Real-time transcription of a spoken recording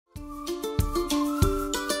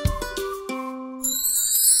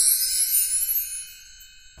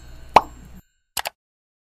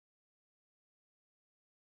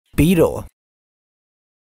beetle,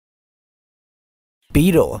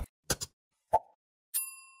 beetle,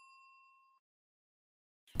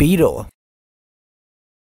 beetle,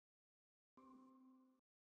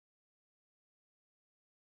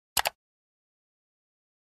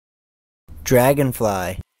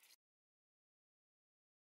 dragonfly,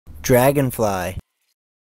 dragonfly,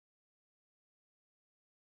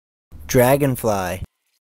 dragonfly,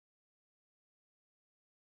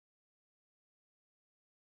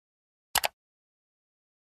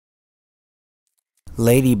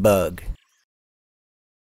 ladybug,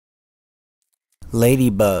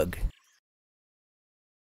 ladybug,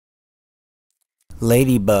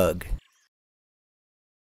 ladybug,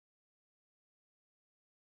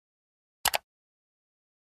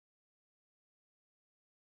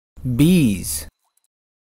 bees,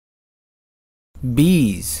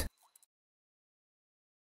 bees,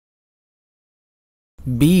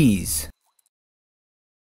 bees,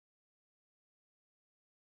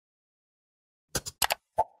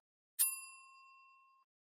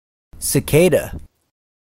 cicada,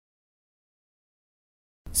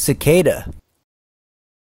 cicada,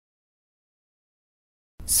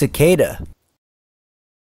 cicada,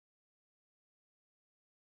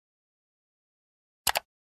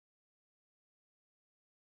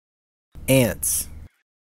 ants,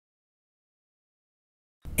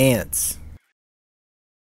 ants,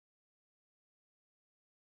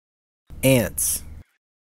 ants,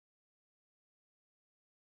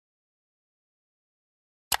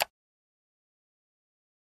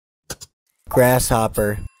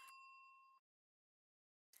 grasshopper,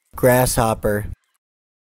 grasshopper,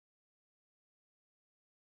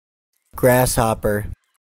 grasshopper,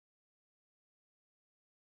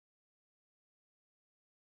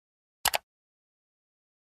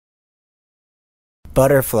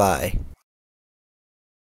 butterfly,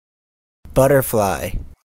 butterfly,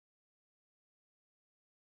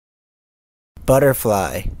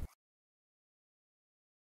 butterfly,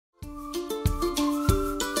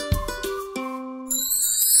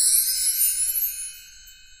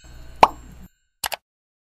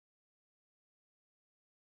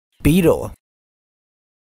 beetle,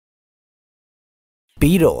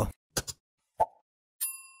 beetle,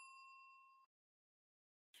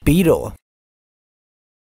 beetle,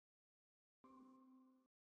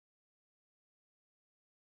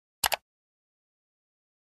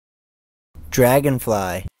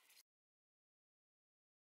 dragonfly,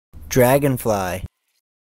 dragonfly,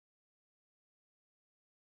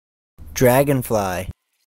 dragonfly,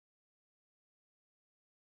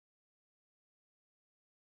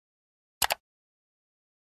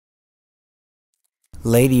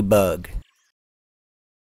 ladybug,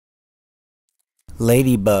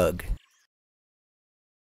 ladybug,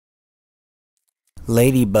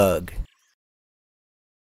 ladybug,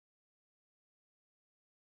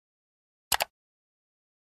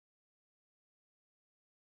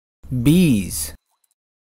 bees,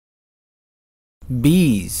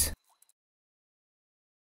 bees,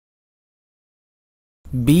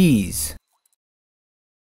 bees,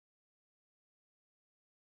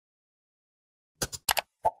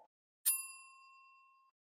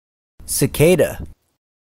 cicada,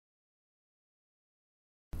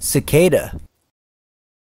 cicada,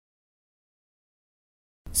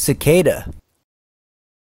 cicada,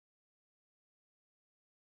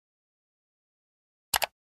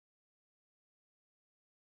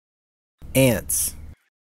 ants,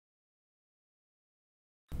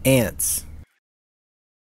 ants,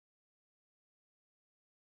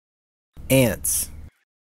 ants,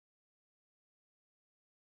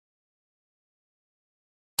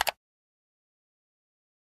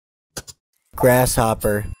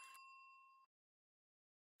 grasshopper,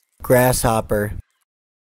 grasshopper,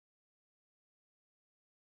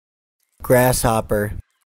 grasshopper,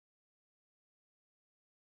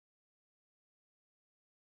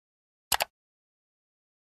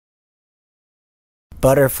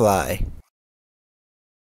 butterfly,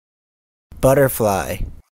 butterfly,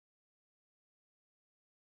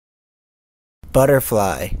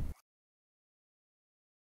 butterfly,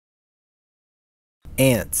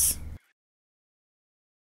 ants,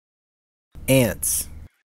 ants,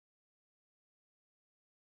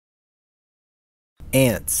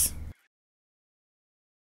 ants,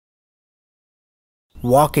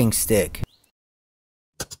 walking stick,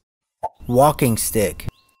 walking stick,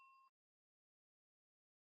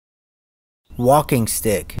 walking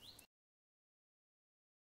stick,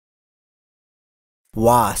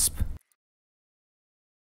 wasp,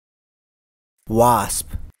 wasp,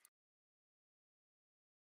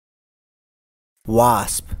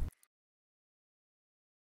 wasp,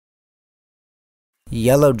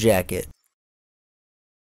 yellow jacket,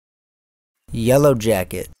 yellow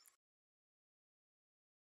jacket,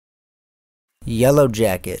 yellow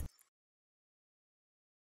jacket.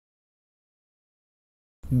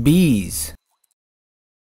 Bees,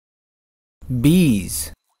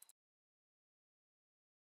 bees,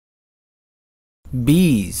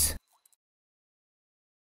 bees.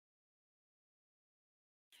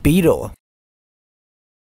 Beetle,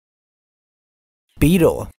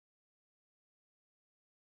 beetle,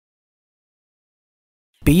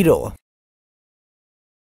 beetle.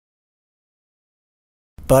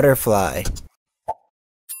 Butterfly,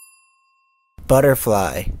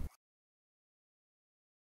 butterfly,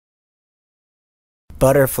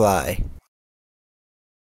 butterfly.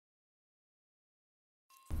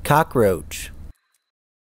 Cockroach,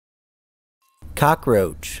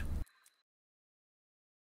 cockroach,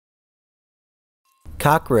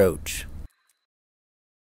 cockroach.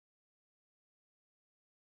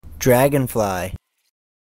 Dragonfly,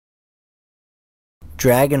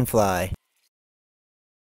 dragonfly,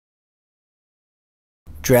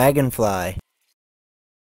 dragonfly.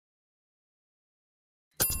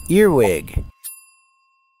 Earwig,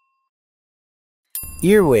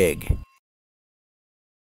 earwig,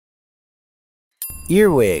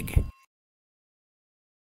 earwig.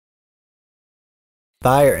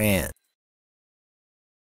 Fire ant,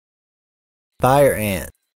 fire ant,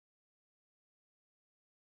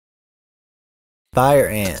 fire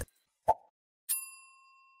ant.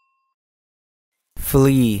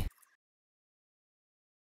 Flea,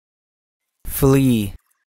 flea,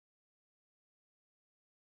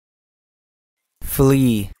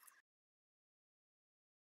 flea.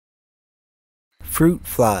 Fruit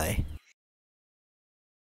fly,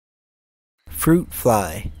 fruit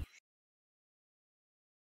fly,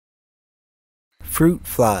 fruit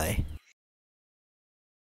fly.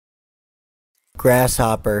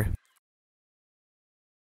 Grasshopper,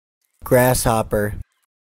 grasshopper,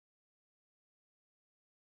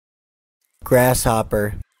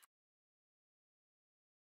 grasshopper.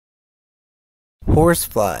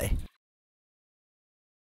 Horsefly,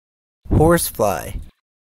 horsefly,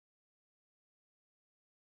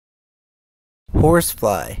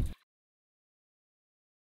 horsefly.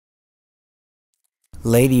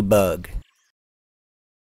 Ladybug,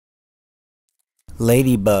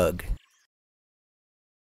 ladybug,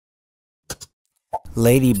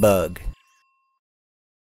 ladybug.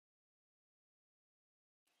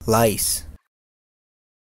 Lice,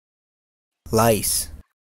 lice,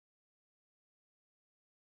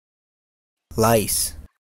 lice.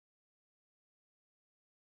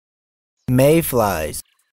 Mayflies,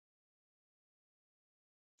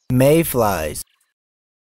 mayflies,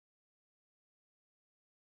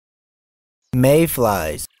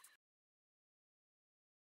 mayflies.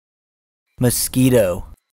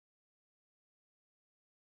 Mosquito,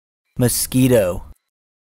 mosquito,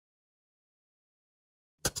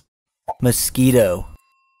 mosquito.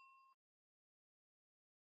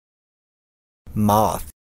 Moth,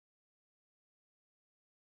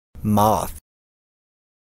 moth,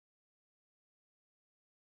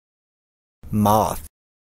 moth.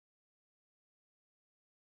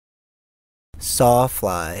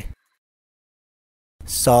 Sawfly,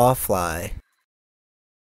 sawfly,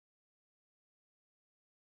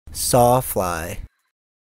 sawfly.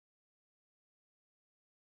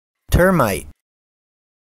 Termite,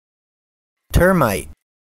 termite,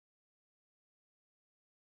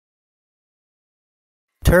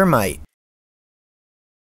 termite.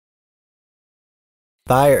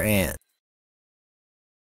 Fire ant,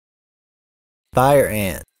 fire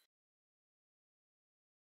ant.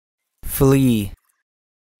 Flea,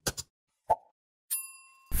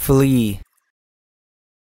 flea.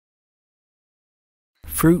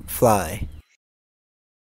 Fruit fly,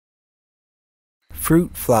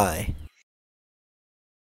 fruit fly.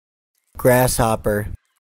 Grasshopper,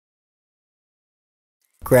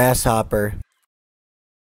 grasshopper.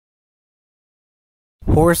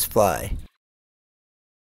 Horsefly,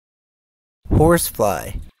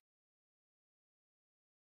 horsefly.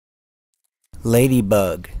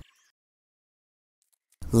 Ladybug,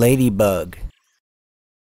 ladybug.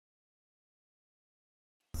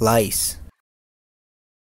 Lice,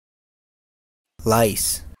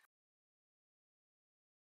 lice.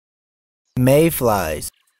 Mayflies,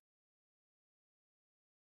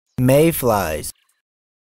 mayflies.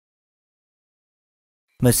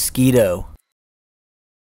 Mosquito,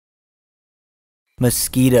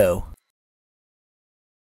 mosquito.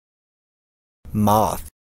 Moth,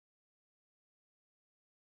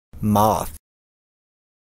 moth.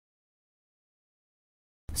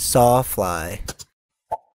 Sawfly,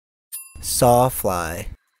 sawfly,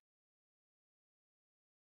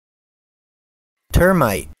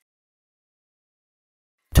 termite,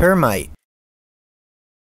 termite,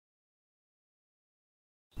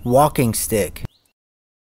 walking stick,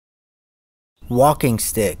 walking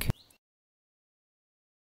stick,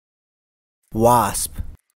 wasp,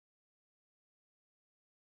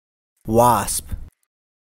 wasp,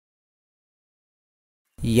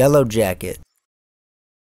 yellow jacket,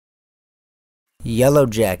 yellow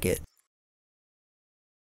jacket,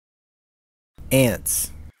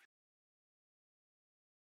 ants,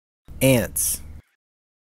 ants,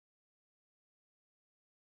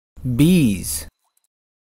 bees,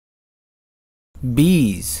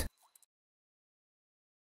 bees,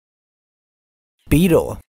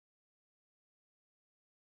 beetle,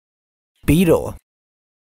 beetle,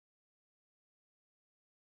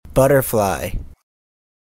 butterfly,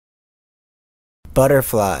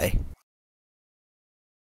 butterfly,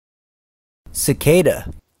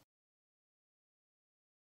 cicada,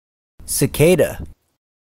 cicada,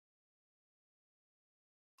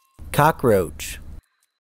 cockroach,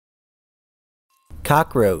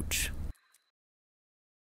 cockroach,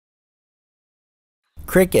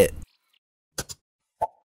 cricket,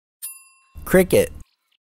 cricket,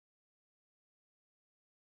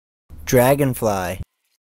 dragonfly,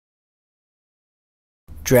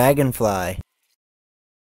 dragonfly,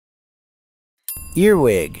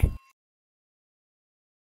 earwig,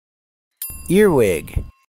 earwig,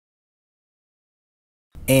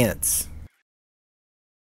 ants,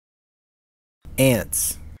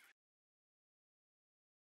 ants,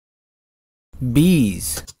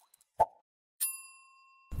 bees,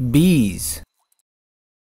 bees,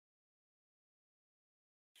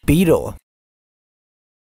 beetle,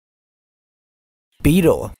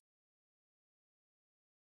 beetle,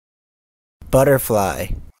 butterfly,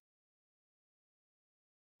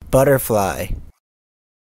 butterfly,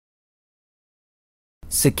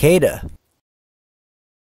 cicada,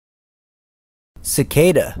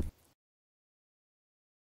 cicada,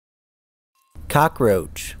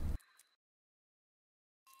 cockroach,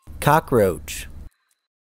 cockroach,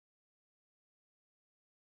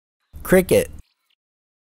 cricket,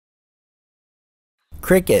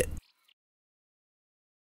 cricket,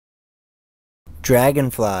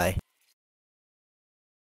 dragonfly,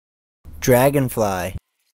 dragonfly,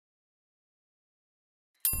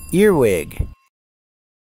 earwig,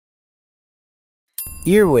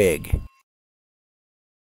 earwig,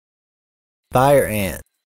 fire ant,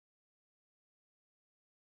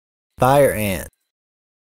 fire ant,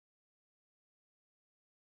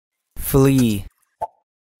 flea,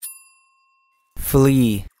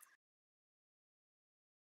 flea,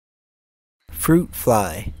 fruit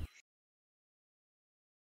fly,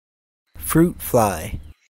 fruit fly,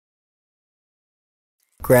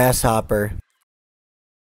 grasshopper,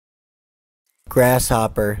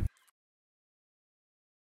 grasshopper,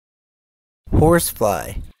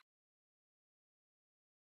 horsefly,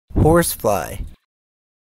 horsefly,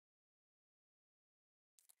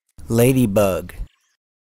 ladybug,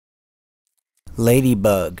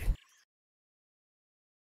 ladybug,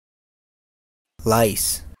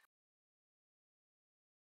 lice,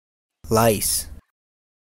 lice,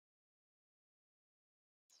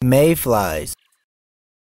 mayflies,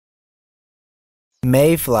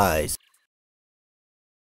 mayflies,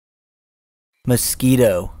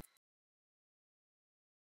 mosquito,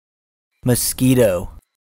 mosquito,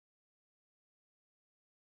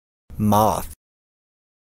 moth,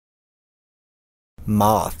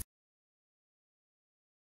 moth,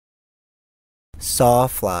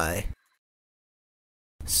 sawfly,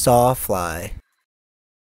 sawfly,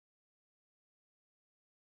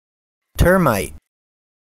 termite,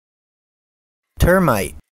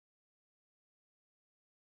 termite,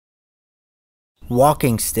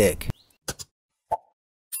 walking stick,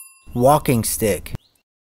 walking stick,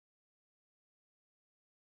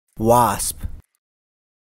 wasp,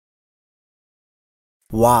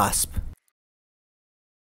 wasp,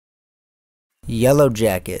 yellow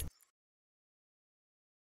jacket,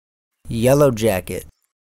 yellow jacket,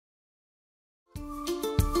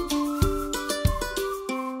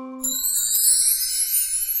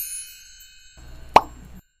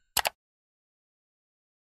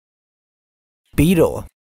 beetle,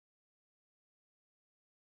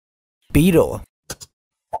 beetle,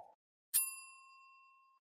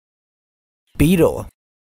 beetle,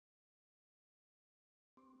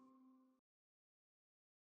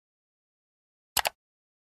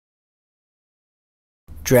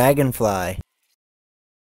 dragonfly,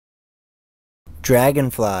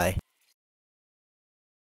 dragonfly,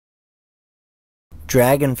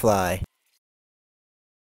 dragonfly,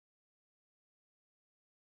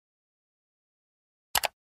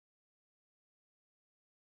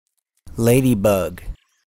 ladybug,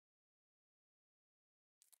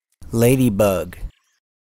 ladybug,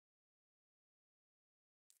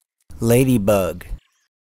 ladybug.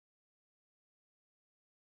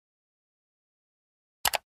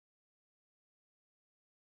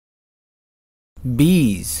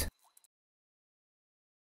 Bees,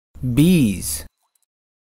 bees,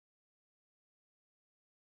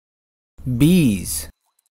 bees.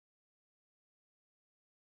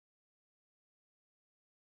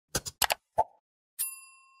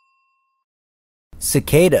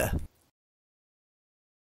 Cicada,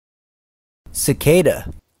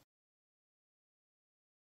 cicada,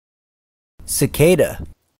 cicada.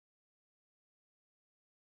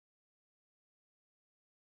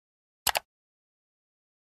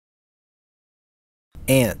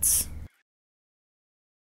 Ants,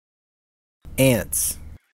 ants,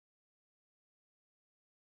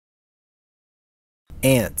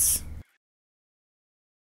 ants.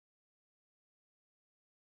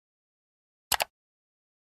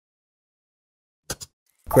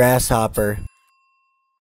 Grasshopper,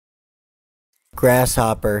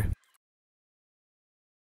 grasshopper,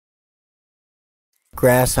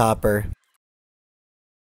 grasshopper.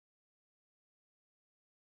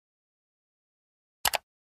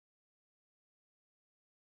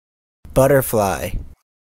 Butterfly,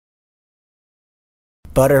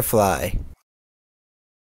 butterfly,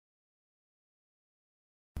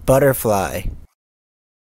 butterfly.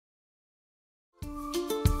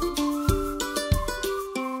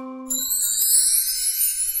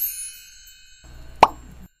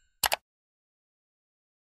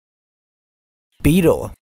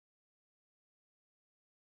 Beetle,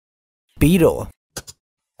 beetle,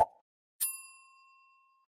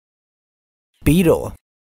 beetle.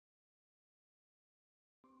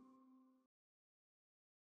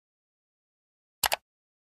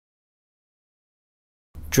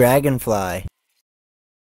 Dragonfly,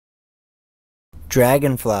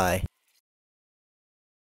 dragonfly,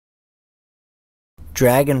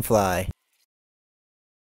 dragonfly.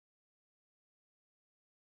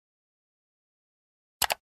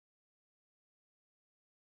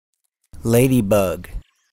 Ladybug,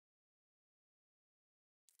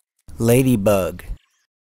 ladybug,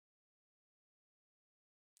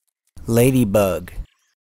 ladybug.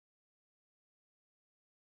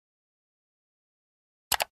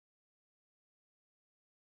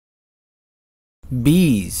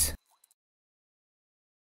 Bees,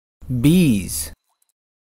 bees,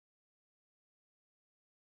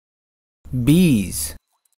 bees.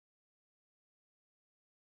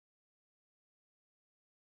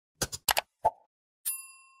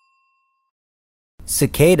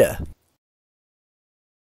 Cicada,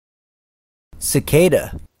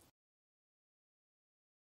 cicada,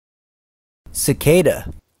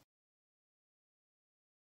 cicada.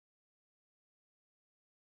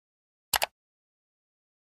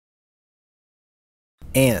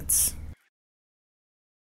 Ants,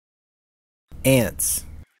 ants,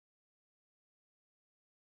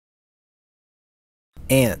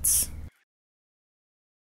 ants.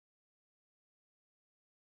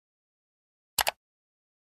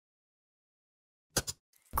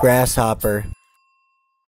 Grasshopper,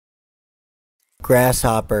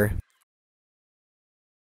 grasshopper,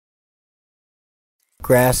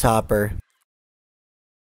 grasshopper.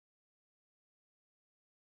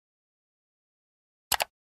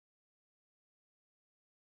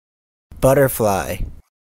 Butterfly,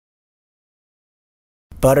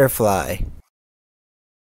 butterfly,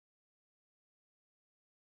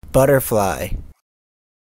 butterfly.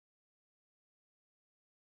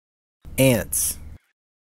 Ants,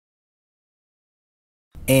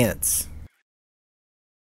 ants,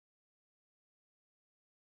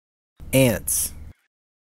 ants.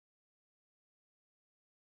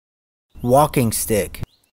 Walking stick,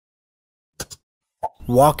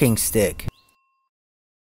 walking stick,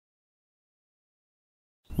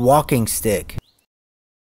 walking stick.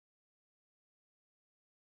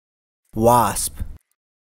 Wasp,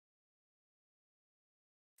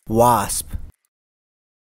 wasp,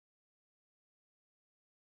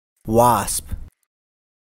 wasp.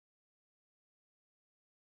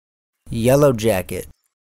 Yellow jacket,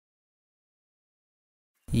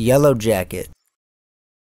 yellow jacket,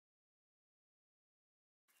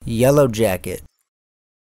 yellow jacket.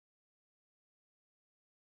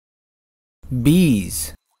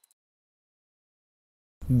 Bees,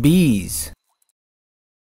 bees,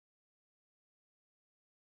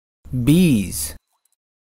 bees.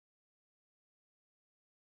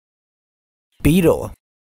 Beetle,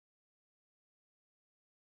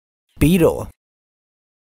 beetle,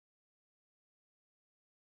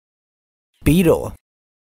 beetle.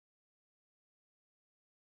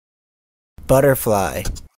 butterfly,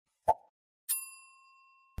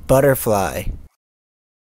 butterfly,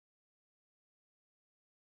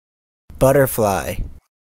 butterfly,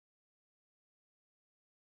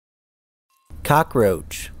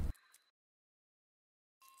 cockroach,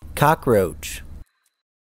 cockroach,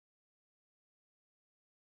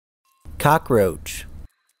 cockroach,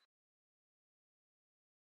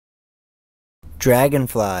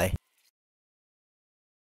 dragonfly,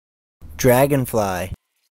 dragonfly,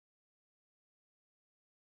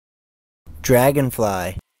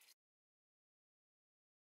 dragonfly,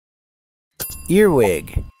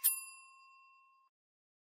 earwig,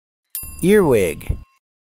 earwig,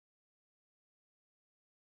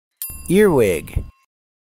 earwig,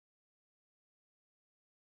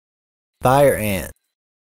 fire ant,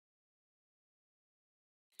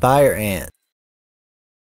 fire ant,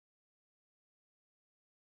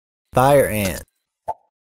 fire ant,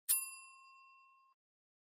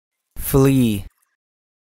 flea,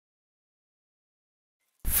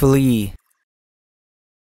 flea,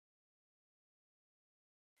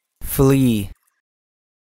 flea,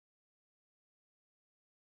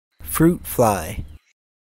 fruit fly,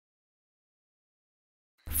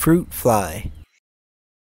 fruit fly,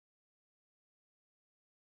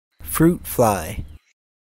 fruit fly,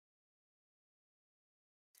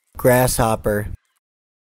 grasshopper,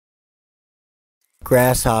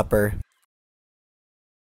 grasshopper,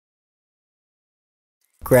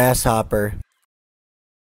 grasshopper,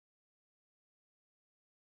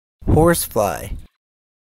 horsefly,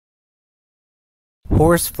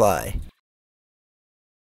 horsefly,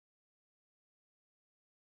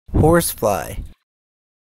 horsefly,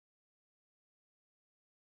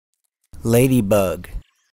 ladybug,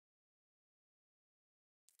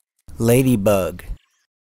 ladybug,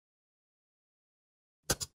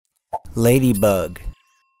 ladybug,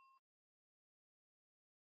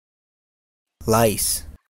 lice,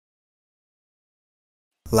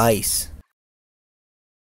 lice,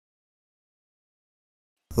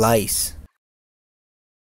 lice,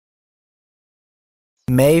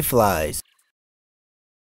 mayflies,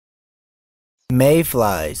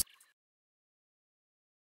 mayflies,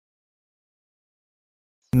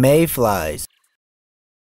 mayflies,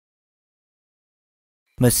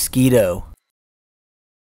 mosquito,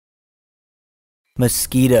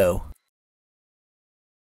 mosquito,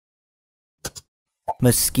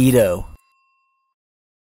 mosquito,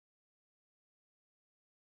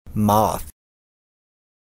 moth,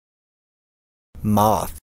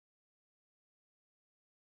 moth,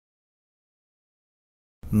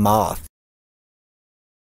 moth,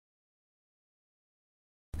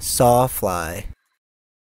 sawfly,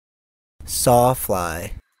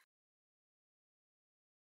 sawfly,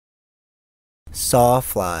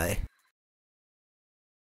 sawfly,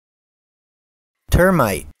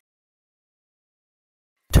 termite,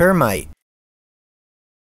 termite,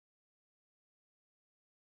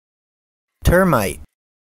 termite,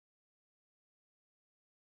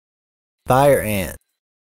 fire ant,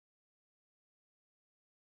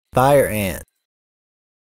 fire ant,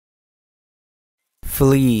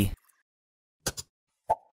 flea,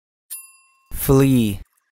 flea,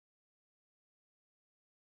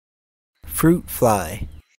 fruit fly,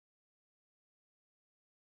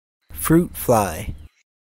 fruit fly,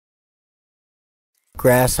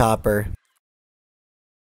 grasshopper,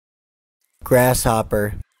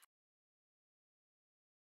 grasshopper,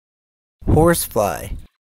 horsefly,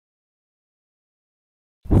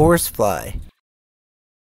 horsefly,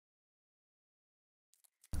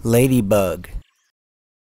 ladybug,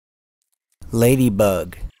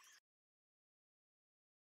 ladybug,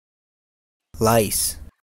 lice,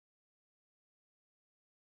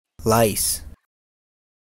 lice,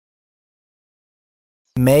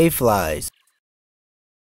 mayflies,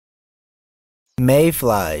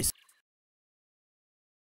 mayflies,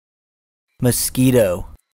 mosquito,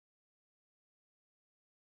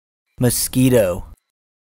 mosquito,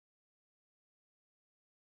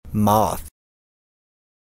 moth,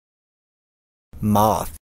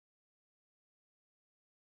 moth,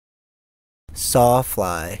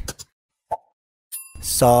 sawfly,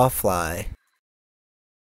 sawfly,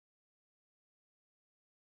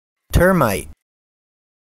 termite,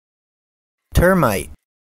 termite,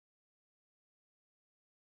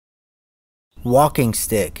 walking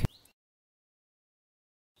stick,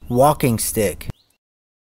 walking stick,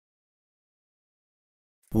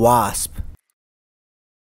 wasp,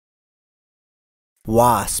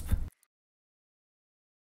 wasp,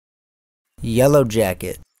 yellow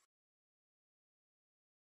jacket,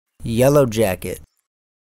 yellow jacket,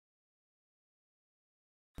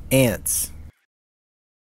 ants,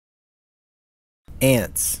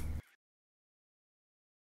 ants,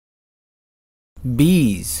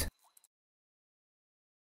 bees,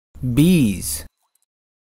 bees,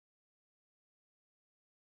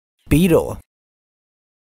 beetle,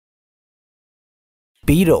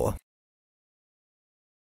 beetle,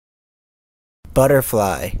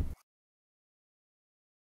 butterfly,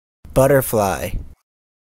 butterfly,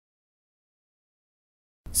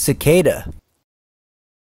 cicada,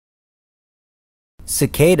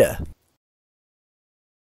 cicada,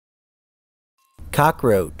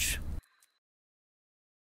 cockroach,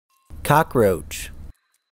 cockroach,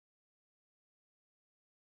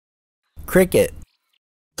 cricket,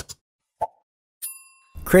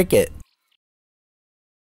 cricket,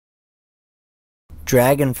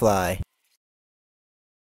 dragonfly,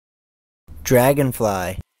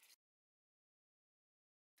 dragonfly,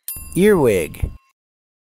 earwig,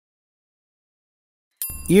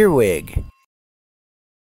 earwig,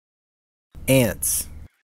 ants,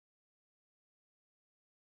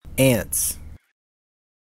 ants,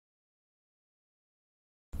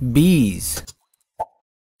 bees,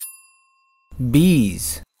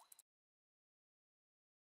 bees,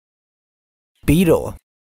 beetle,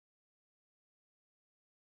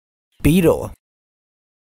 beetle,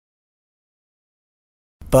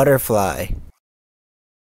 butterfly,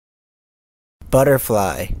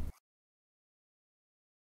 butterfly,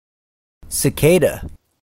 cicada,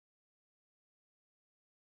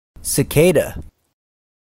 cicada,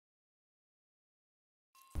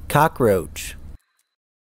 cockroach,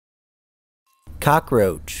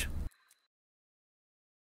 cockroach,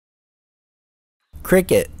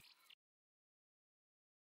 cricket,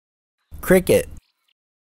 cricket,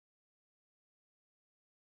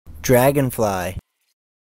 dragonfly,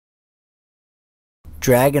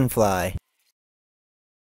 dragonfly,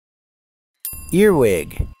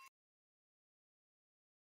 earwig,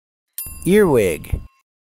 earwig,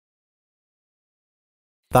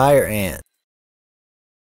 fire ant,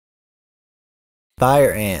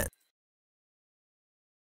 fire ant,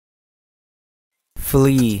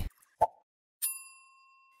 flea,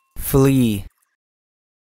 flea,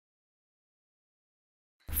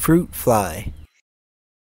 fruit fly,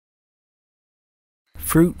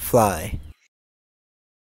 fruit fly,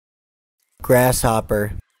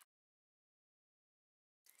 grasshopper,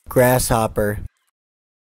 grasshopper,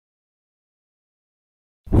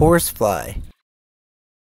 horsefly,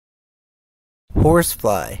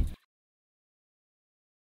 horsefly,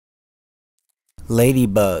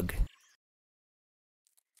 ladybug,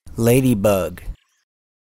 ladybug,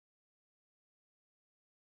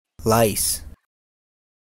 lice,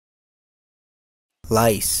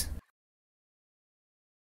 lice,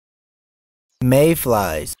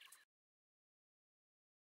 mayflies,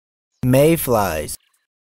 mayflies,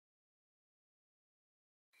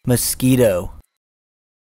 mosquito,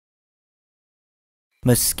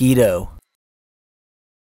 mosquito,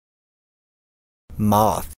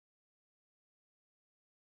 moth,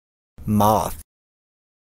 moth,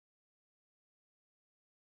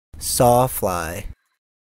 sawfly,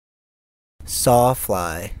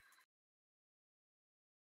 sawfly,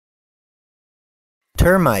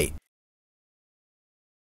 termite,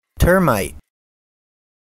 termite,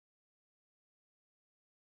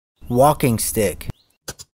 walking stick,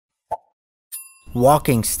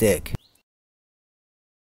 walking stick,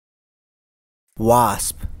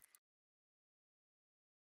 wasp,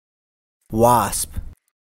 wasp,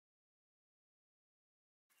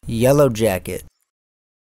 yellow jacket,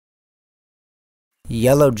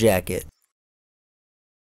 yellow jacket,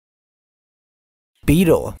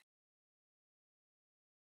 beetle,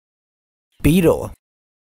 beetle,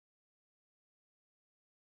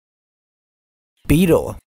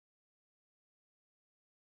 beetle,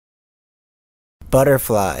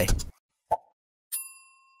 butterfly,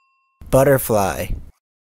 butterfly,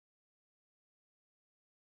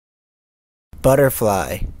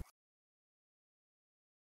 butterfly,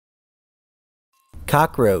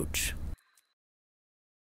 cockroach,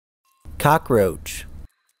 cockroach,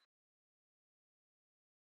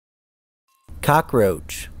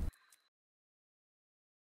 cockroach,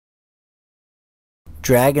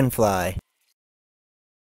 dragonfly,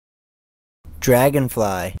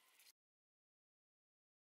 dragonfly,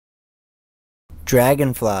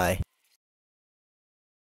 dragonfly,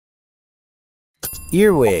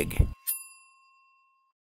 earwig,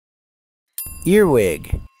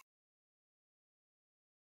 earwig,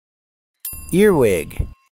 earwig,